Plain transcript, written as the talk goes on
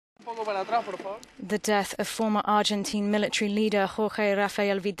The death of former Argentine military leader Jorge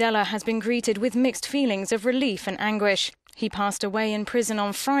Rafael Videla has been greeted with mixed feelings of relief and anguish. He passed away in prison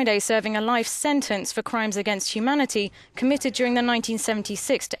on Friday, serving a life sentence for crimes against humanity committed during the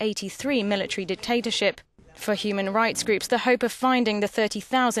 1976 to 83 military dictatorship. For human rights groups, the hope of finding the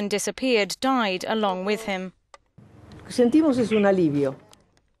 30,000 disappeared died along with him.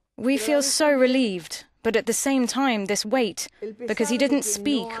 We feel so relieved, but at the same time this weight, because he didn't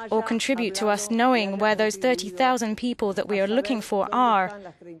speak or contribute to us knowing where those 30,000 people that we are looking for are,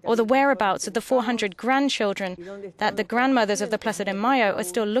 or the whereabouts of the 400 grandchildren that the grandmothers of the Plaza de Mayo are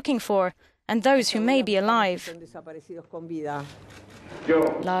still looking for, and those who may be alive.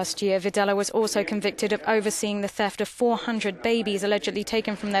 Last year, Videla was also convicted of overseeing the theft of 400 babies allegedly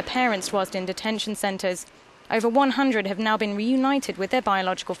taken from their parents whilst in detention centres. Over 100 have now been reunited with their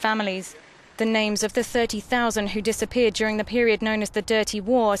biological families. The names of the 30,000 who disappeared during the period known as the Dirty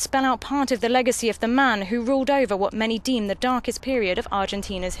War spell out part of the legacy of the man who ruled over what many deem the darkest period of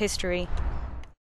Argentina's history.